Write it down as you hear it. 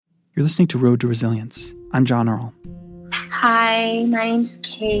You're listening to Road to Resilience. I'm John Earl. Hi, my name's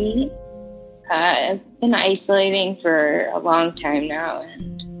Kate. I've been isolating for a long time now,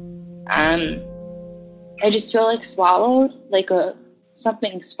 and I just feel like swallowed,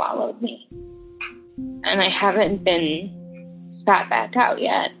 something swallowed me. And I haven't been spat back out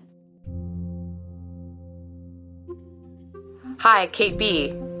yet. Hi, Kate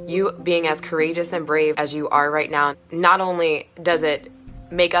B. You being as courageous and brave as you are right now, not only does it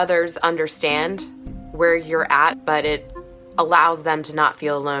make others understand where you're at, but it allows them to not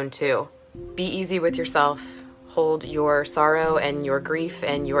feel alone too. Be easy with yourself. Hold your sorrow and your grief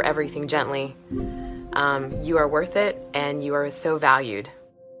and your everything gently. You are worth it, and you are so valued.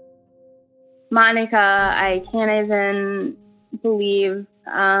 Monica, I can't even believe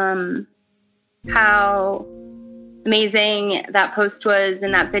how amazing that post was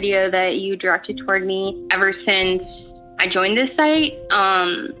and that video that you directed toward me. Ever since I joined this site,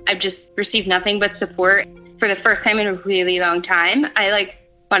 I've just received nothing but support. For the first time in a really long time, I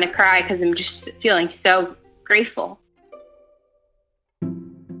want to cry because I'm just feeling so grateful.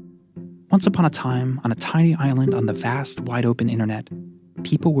 Once upon a time, on a tiny island on the vast, wide-open internet,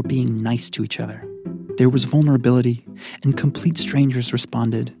 people were being nice to each other. There was vulnerability, and complete strangers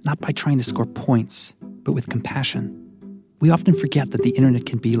responded not by trying to score points, but with compassion. We often forget that the internet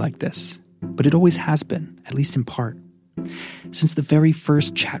can be like this, but it always has been, at least in part. Since the very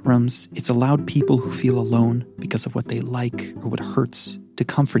first chat rooms, it's allowed people who feel alone because of what they like or what hurts to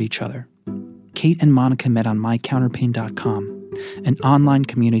comfort each other. Kate and Monica met on mycounterpain.com, an online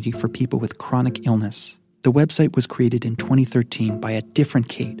community for people with chronic illness. The website was created in 2013 by a different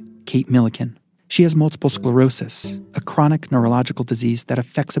Kate, Kate Milliken. She has multiple sclerosis, a chronic neurological disease that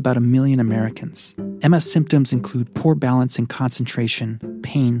affects about 1 million Americans. MS symptoms include poor balance and concentration,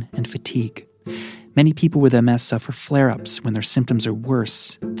 pain, and fatigue. Many people with MS suffer flare-ups when their symptoms are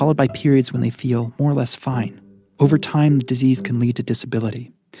worse, followed by periods when they feel more or less fine. Over time, the disease can lead to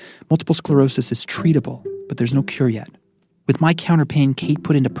disability. Multiple sclerosis is treatable, but there's no cure yet. With My Counterpain, Kate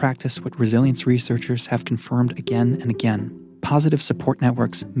put into practice what resilience researchers have confirmed again and again. Positive support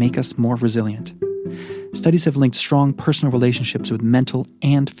networks make us more resilient. Studies have linked strong personal relationships with mental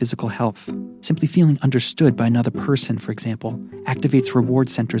and physical health. Simply feeling understood by another person, for example, activates reward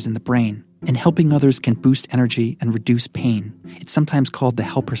centers in the brain. And helping others can boost energy and reduce pain. It's sometimes called the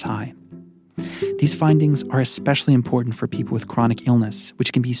helper's high. These findings are especially important for people with chronic illness,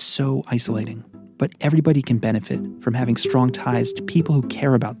 which can be so isolating. But everybody can benefit from having strong ties to people who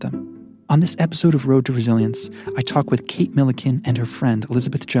care about them. On this episode of Road to Resilience, I talk with Kate Milliken and her friend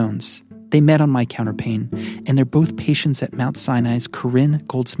Elizabeth Jones. They met on My Counterpain, and they're both patients at Mount Sinai's Corinne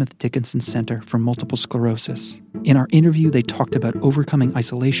Goldsmith Dickinson Center for Multiple Sclerosis. In our interview, they talked about overcoming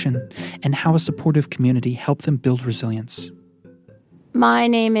isolation and how a supportive community helped them build resilience. My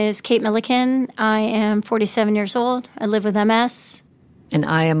name is Kate Milliken. I am 47 years old. I live with MS. And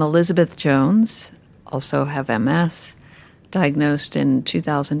I am Elizabeth Jones, also have MS, diagnosed in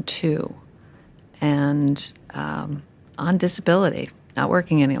 2002, and on disability, not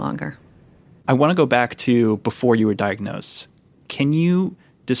working any longer. I want to go back to before you were diagnosed. Can you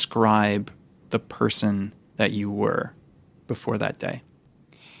describe the person that you were before that day?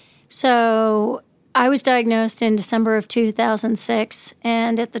 So I was diagnosed in December of 2006,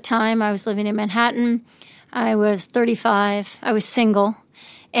 and at the time I was living in Manhattan. I was 35. I was single,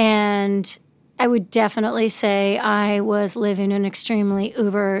 and I would definitely say I was living an extremely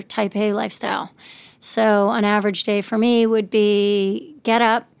Uber type A lifestyle. So an average day for me would be get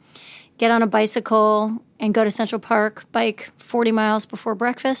up, get on a bicycle, and go to Central Park, bike 40 miles before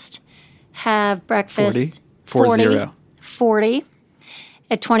breakfast, have breakfast 40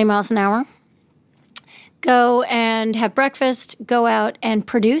 at 20 miles an hour, go and have breakfast, go out and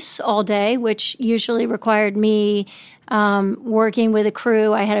produce all day, which usually required me working with a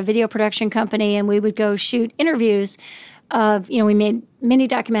crew. I had a video production company, and we would go shoot interviews of, we made mini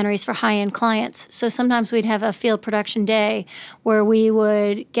documentaries for high-end clients. So sometimes we'd have a field production day where we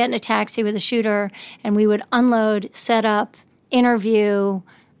would get in a taxi with a shooter, and we would unload, set up, interview,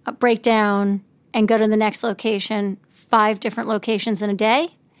 break down, and go to the next location, 5 different locations in a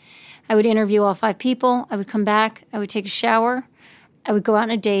day. I would interview all 5 people. I would come back. I would take a shower. I would go out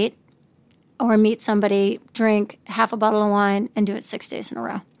on a date or meet somebody, drink half a bottle of wine, and do it 6 days in a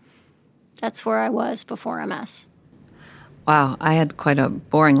row. That's where I was before MS. Wow, I had quite a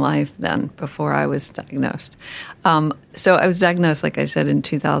boring life then before I was diagnosed. So I was diagnosed, like I said, in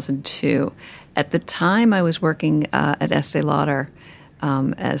 2002. At the time, I was working at Estee Lauder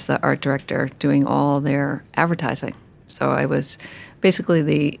as the art director, doing all their advertising. So I was basically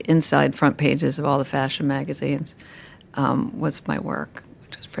the inside front pages of all the fashion magazines was my work,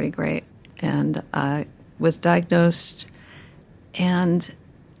 which was pretty great. And I was diagnosed, and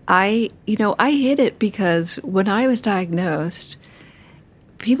I hid it because when I was diagnosed,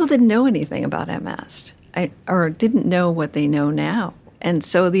 people didn't know anything about MS or didn't know what they know now. And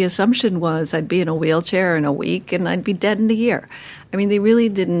so the assumption was I'd be in a wheelchair in a week and I'd be dead in a year. I mean, they really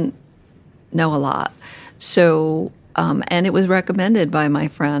didn't know a lot. So, and it was recommended by my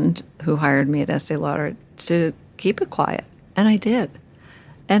friend who hired me at Estee Lauder to keep it quiet. And I did.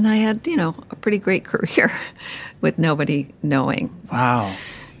 And I had, a pretty great career with nobody knowing. Wow.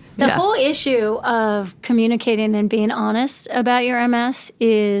 The whole issue of communicating and being honest about your MS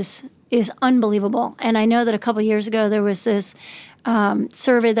is unbelievable. And I know that a couple years ago there was this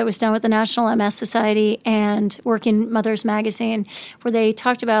survey that was done with the National MS Society and Working Mothers Magazine, where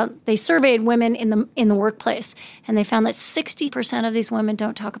they surveyed women in the workplace, and they found that 60% of these women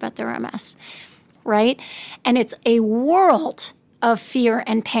don't talk about their MS, right? And it's a world of fear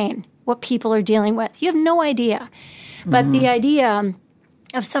and pain, what people are dealing with. You have no idea. But the idea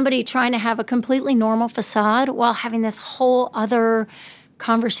of somebody trying to have a completely normal facade while having this whole other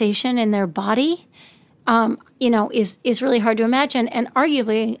conversation in their body, is really hard to imagine. And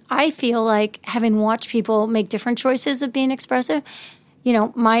arguably, I feel like, having watched people make different choices of being expressive,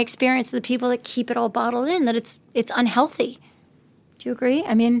 my experience of the people that keep it all bottled in, that it's unhealthy. Do you agree?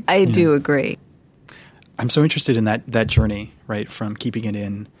 I mean, I do agree. I'm so interested in that journey, right, from keeping it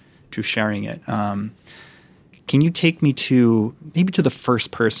in to sharing it. Can you take me to the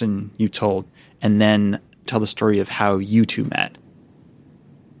first person you told, and then tell the story of how you two met?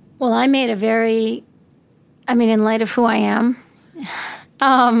 Well, I made in light of who I am,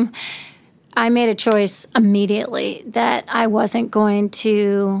 I made a choice immediately that I wasn't going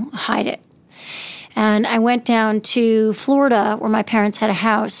to hide it. And I went down to Florida, where my parents had a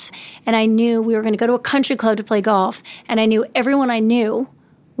house, and I knew we were going to go to a country club to play golf, and I knew everyone I knew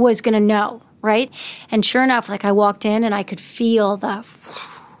was going to know, right? And sure enough, I walked in and I could feel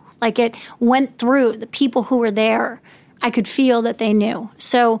it went through the people who were there. I could feel that they knew.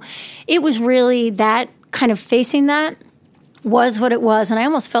 So it was really that kind of facing that was what it was. And I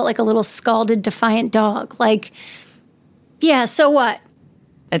almost felt like a little scalded, defiant dog. Yeah, so what?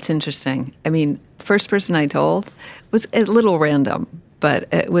 It's interesting. I mean, the first person I told was a little random,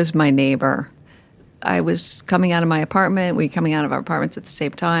 but it was my neighbor. I was coming out of my apartment. We were coming out of our apartments at the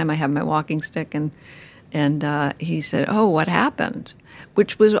same time. I had my walking stick, and he said, "Oh, what happened?"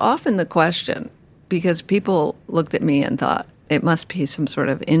 Which was often the question, because people looked at me and thought it must be some sort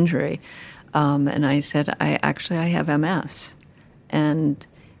of injury. And I said, I have MS. And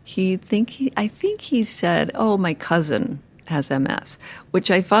I think he said, "Oh, my cousin has MS,"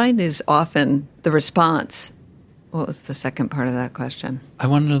 which I find is often the response. What was the second part of that question? I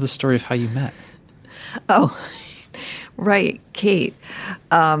want to know the story of how you met. Oh, right, Kate.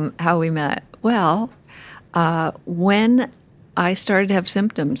 How we met. Well, when I started to have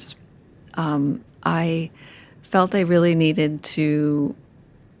symptoms, I felt I really needed to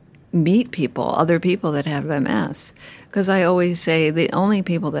meet other people that have MS. Because I always say the only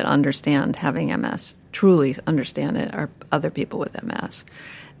people that understand having MS, truly understand it, are other people with MS.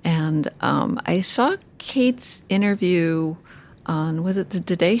 And I saw Kate's interview on, was it the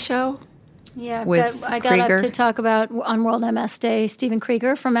Today Show? Yeah, with I got Krieger. up to talk about on World MS Day, Stephen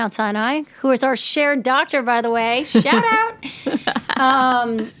Krieger from Mount Sinai, who is our shared doctor, by the way. Shout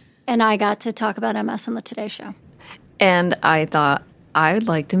out. And I got to talk about MS on the Today Show. And I thought, I would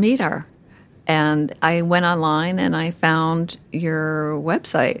like to meet her. And I went online and I found your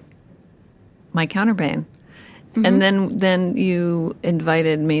website, My Counterpain. Mm-hmm. And then you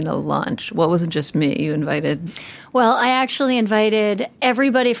invited me to lunch. Well, it wasn't just me. You invited... Well, I actually invited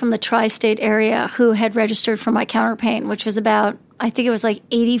everybody from the tri-state area who had registered for My Counterpain, which was about, I think it was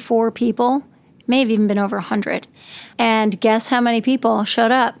 84 people. May have even been over 100. And guess how many people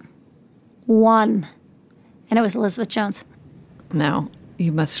showed up? One. And it was Elizabeth Jones. Now,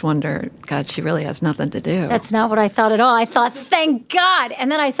 you must wonder, God, she really has nothing to do. That's not what I thought at all. I thought, thank God.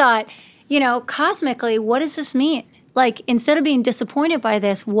 And then I thought, cosmically, what does this mean? Instead of being disappointed by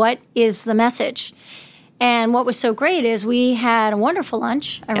this, what is the message? And what was so great is we had a wonderful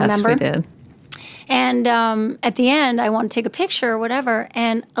lunch, I remember. Yes, we did. And at the end, I want to take a picture or whatever.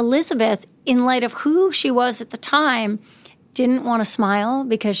 And Elizabeth, in light of who she was at the time, didn't want to smile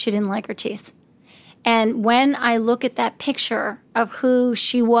because she didn't like her teeth. And when I look at that picture of who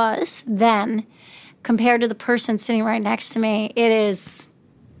she was then compared to the person sitting right next to me, it is...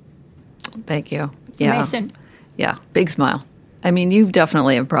 Thank you. Yeah. Amazing. Yeah, big smile. I mean, you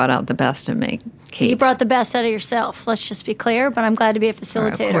definitely have brought out the best in me, Kate. You brought the best out of yourself, let's just be clear, but I'm glad to be a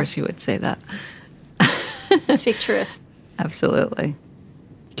facilitator. Of course you would say that. Speak truth. Absolutely.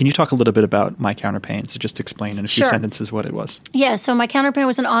 Can you talk a little bit about My Counterpain? So just explain in a few Sure. sentences what it was. Yeah, so My Counterpain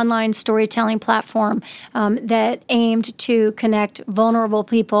was an online storytelling platform that aimed to connect vulnerable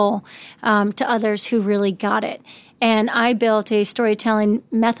people to others who really got it. And I built a storytelling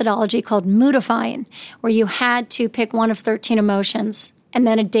methodology called moodifying, where you had to pick one of 13 emotions and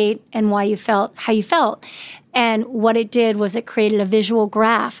then a date and why you felt how you felt. And what it did was it created a visual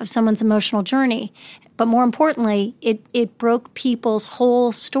graph of someone's emotional journey. But more importantly, it broke people's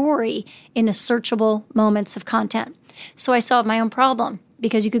whole story into searchable moments of content. So I solved my own problem,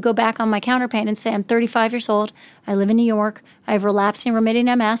 because you could go back on My Counterpain and say, I'm 35 years old, I live in New York, I have relapsing remitting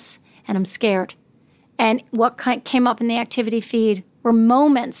MS, and I'm scared. And what came up in the activity feed were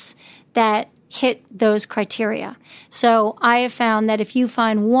moments that hit those criteria. So I have found that if you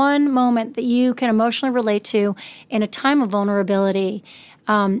find one moment that you can emotionally relate to in a time of vulnerability,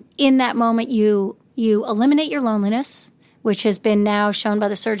 in that moment you eliminate your loneliness, which has been now shown by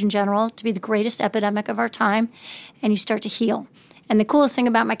the Surgeon General to be the greatest epidemic of our time, and you start to heal. And the coolest thing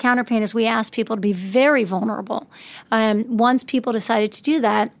about My Counterpain is we ask people to be very vulnerable. Once people decided to do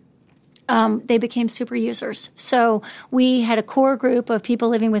that, they became super users. So we had a core group of people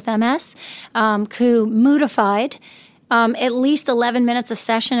living with MS who moodified at least 11 minutes a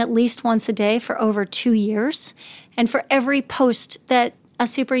session, at least once a day for over 2 years. And for every post that a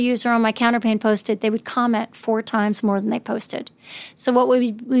super user on My Counterpain posted, they would comment 4 times more than they posted. So what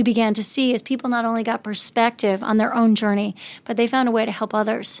we began to see is people not only got perspective on their own journey, but they found a way to help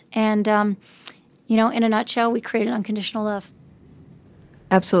others. And, in a nutshell, we created unconditional love.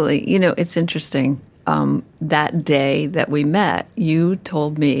 Absolutely. It's interesting. That day that we met, you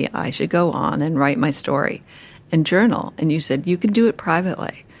told me I should go on and write my story and journal. And you said, you can do it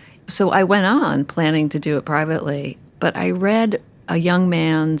privately. So I went on planning to do it privately, but I read a young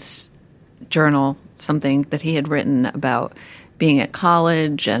man's journal, something that he had written about being at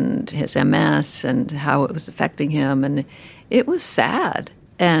college and his MS and how it was affecting him. And it was sad.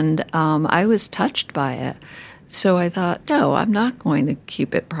 And I was touched by it. So I thought, no, I'm not going to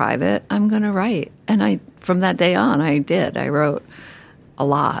keep it private. I'm going to write. And from that day on, I did. I wrote a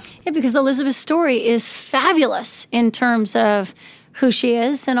lot. Yeah, because Elizabeth's story is fabulous in terms of who she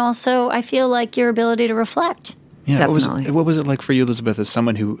is, and also I feel like your ability to reflect. Yeah, Definitely. What was it like for you, Elizabeth, as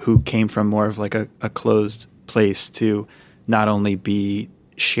someone who came from more of like a closed place to not only be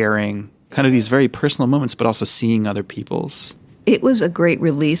sharing kind of these very personal moments, but also seeing other people's? It was a great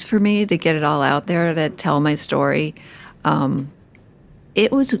release for me to get it all out there, to tell my story.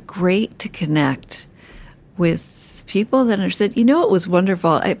 It was great to connect with people that understood. It was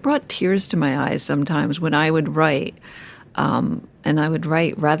wonderful. It brought tears to my eyes sometimes when I would write, and I would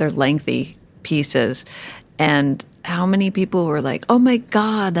write rather lengthy pieces. And how many people were like, oh, my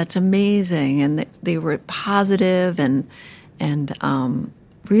God, that's amazing. And they were positive and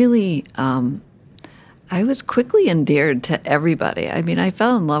really I was quickly endeared to everybody. I mean, I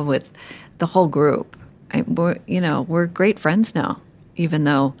fell in love with the whole group. We're great friends now, even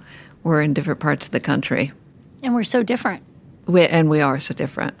though we're in different parts of the country. And we're so different. We are so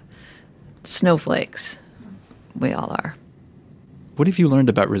different. Snowflakes. We all are. What have you learned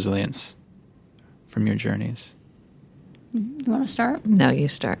about resilience from your journeys? You want to start? No, you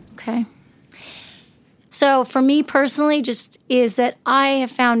start. Okay. So for me personally, just is that I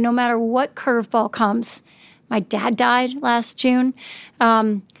have found no matter what curveball comes, my dad died last June.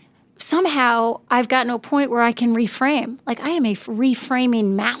 Somehow I've gotten to a point where I can reframe. Like I am a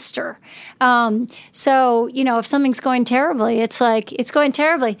reframing master. So, if something's going terribly, it's like, it's going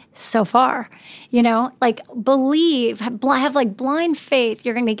terribly so far, like believe, have like blind faith,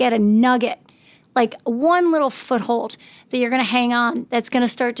 you're going to get a nugget, like one little foothold that you're going to hang on that's going to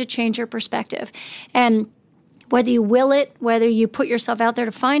start to change your perspective. And whether you will it, whether you put yourself out there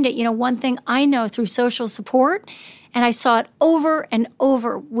to find it, one thing I know through social support, and I saw it over and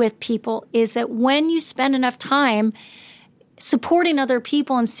over with people, is that when you spend enough time supporting other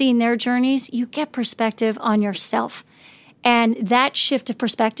people and seeing their journeys, you get perspective on yourself. And that shift of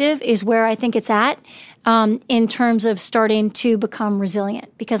perspective is where I think it's at in terms of starting to become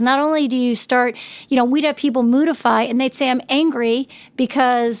resilient. Because not only do you start, we'd have people moodify and they'd say, I'm angry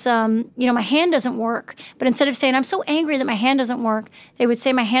because, my hand doesn't work. But instead of saying, I'm so angry that my hand doesn't work, they would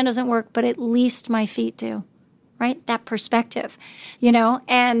say, my hand doesn't work, but at least my feet do. Right? That perspective,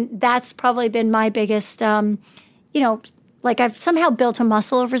 and that's probably been my biggest, like I've somehow built a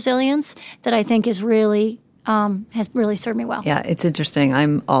muscle of resilience that I think is really, has really served me well. Yeah, it's interesting.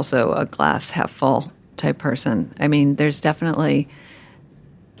 I'm also a glass half full type person. I mean, there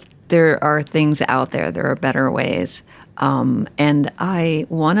are things out there. There are better ways. And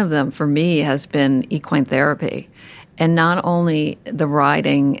one of them for me has been equine therapy. And not only the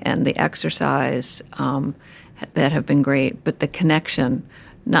riding and the exercise that have been great, but the connection,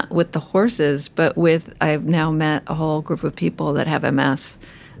 not with the horses, but with, I've now met a whole group of people that have MS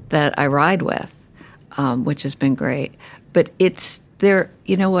that I ride with, which has been great. But it's there,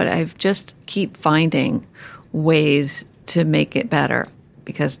 you know what, I've just keep finding ways to make it better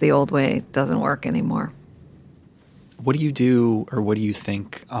because the old way doesn't work anymore. What do you do, or what do you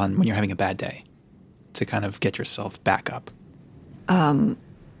think when you're having a bad day to kind of get yourself back up?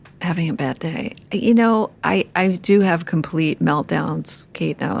 Having a bad day. You know, I do have complete meltdowns,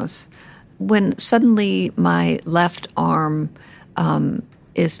 Kate knows. When suddenly my left arm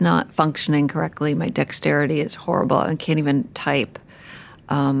is not functioning correctly, my dexterity is horrible, I can't even type,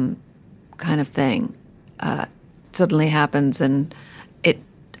 kind of thing, suddenly happens, and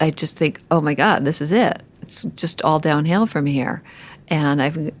I just think, oh my God, this is it. It's just all downhill from here.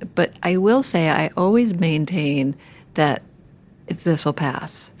 But I will say I always maintain that this will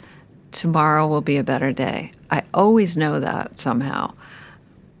pass. Tomorrow will be a better day. I always know that somehow,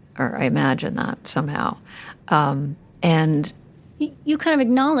 or I imagine that somehow. And you kind of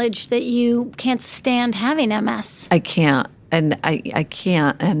acknowledge that you can't stand having MS. I can't. And I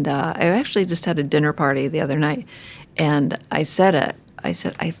can't. And I actually just had a dinner party the other night, and I said it. I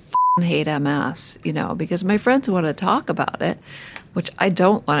said, I hate MS, you know, because my friends want to talk about it, which I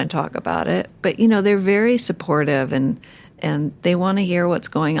don't want to talk about it. But, you know, they're very supportive and they want to hear what's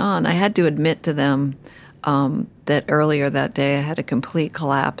going on. I had to admit to them that earlier that day I had a complete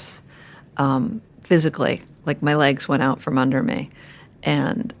collapse physically, like my legs went out from under me.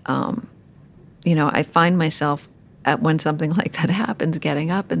 And, you know, I find myself when something like that happens, getting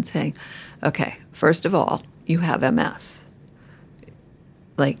up and saying, okay, first of all, you have MS.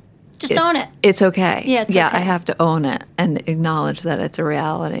 Like, just own it. It's okay. Yeah, it's okay. I have to own it and acknowledge that it's a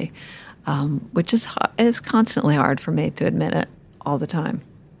reality, which is constantly hard for me to admit it all the time.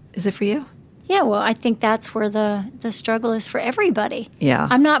 Is it for you? Yeah, well, I think that's where the struggle is for everybody. Yeah.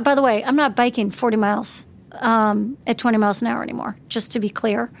 I'm not biking 40 miles at 20 miles an hour anymore, just to be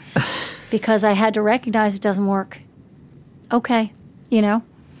clear, because I had to recognize it doesn't work. Okay, you know?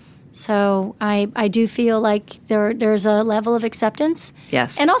 So I do feel like there's a level of acceptance.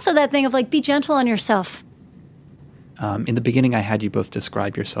 Yes. And also that thing of like, be gentle on yourself. In the beginning, I had you both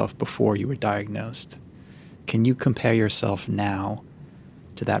describe yourself before you were diagnosed. Can you compare yourself now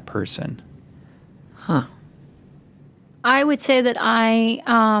to that person? Huh. I would say that I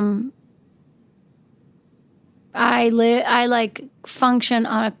like function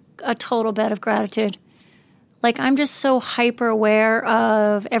on a total bed of gratitude. Like, I'm just so hyper aware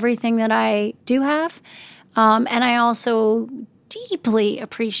of everything that I do have. And I also deeply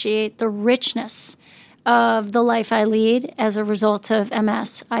appreciate the richness of the life I lead as a result of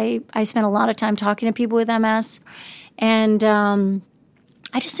MS. I spend a lot of time talking to people with MS. And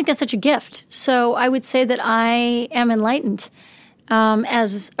I just think it's such a gift. So I would say that I am enlightened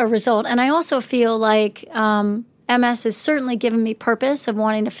as a result. And I also feel like MS has certainly given me purpose of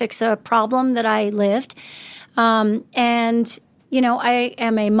wanting to fix a problem that I lived. And, you know, I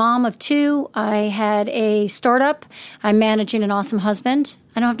am a mom of 2. I had a startup. I'm managing an awesome husband.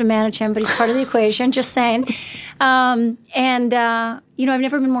 I don't have to manage him, but he's part of the equation, just saying. You know, I've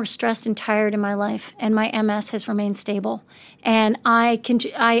never been more stressed and tired in my life, and my MS has remained stable. And I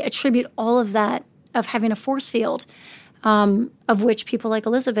attribute all of that of having a force field, of which people like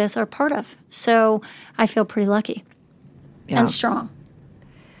Elizabeth are part of. So I feel pretty lucky and strong.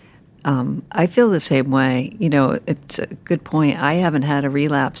 I feel the same way. You know, it's a good point. I haven't had a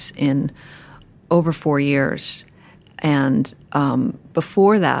relapse in over 4 years. And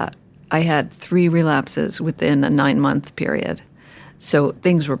before that, I had 3 relapses within a 9-month period. So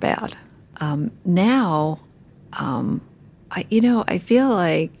things were bad. Now, I feel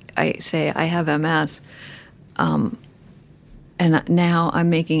like I say I have MS, and now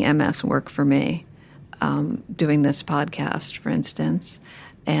I'm making MS work for me, doing this podcast, for instance.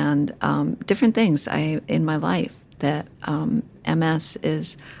 And different things in my life that MS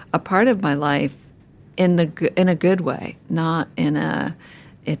is a part of my life in a good way, not in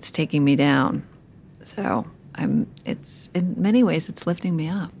it's taking me down. So it's in many ways it's lifting me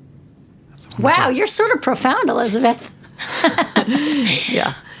up. Wow, you're sort of profound, Elizabeth.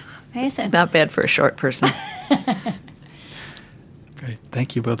 Yeah, amazing. Not bad for a short person. Great.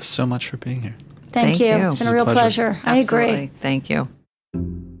 Thank you both so much for being here. Thank you. It's been a real pleasure. I agree. Thank you.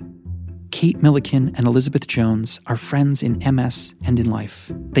 Kate Milliken and Elizabeth Jones are friends in MS and in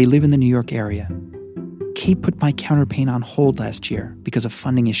life. They live in the New York area. Kate put My Counterpain on hold last year because of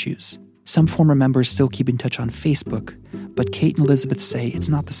funding issues. Some former members still keep in touch on Facebook, but Kate and Elizabeth say it's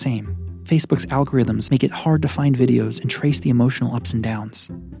not the same. Facebook's algorithms make it hard to find videos and trace the emotional ups and downs.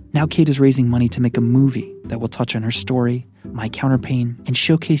 Now Kate is raising money to make a movie that will touch on her story, my counterpain, and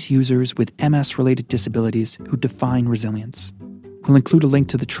showcase users with MS-related disabilities who define resilience. We'll include a link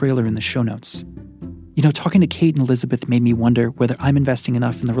to the trailer in the show notes. You know, talking to Kate and Elizabeth made me wonder whether I'm investing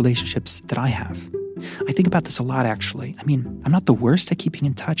enough in the relationships that I have. I think about this a lot, actually. I mean, I'm not the worst at keeping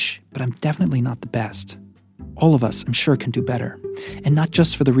in touch, but I'm definitely not the best. All of us, I'm sure, can do better. And not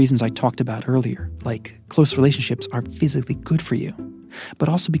just for the reasons I talked about earlier, like close relationships are physically good for you, but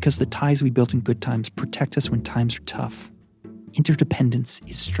also because the ties we build in good times protect us when times are tough. Interdependence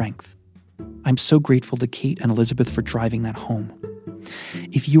is strength. I'm so grateful to Kate and Elizabeth for driving that home.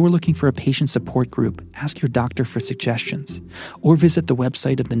 If you're looking for a patient support group, ask your doctor for suggestions, or visit the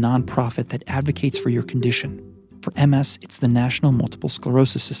website of the nonprofit that advocates for your condition. For MS, it's the National Multiple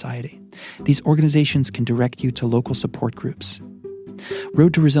Sclerosis Society. These organizations can direct you to local support groups.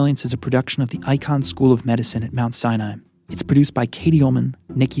 Road to Resilience is a production of the Icahn School of Medicine at Mount Sinai. It's produced by Katie Ullman,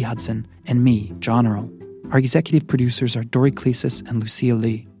 Nikki Hudson, and me, John Earl. Our executive producers are Dori Klesis and Lucia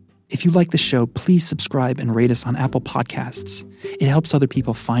Lee. If you like the show, please subscribe and rate us on Apple Podcasts. It helps other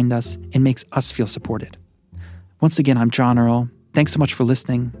people find us and makes us feel supported. Once again, I'm John Earl. Thanks so much for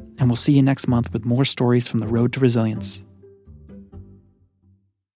listening, and we'll see you next month with more stories from the Road to Resilience.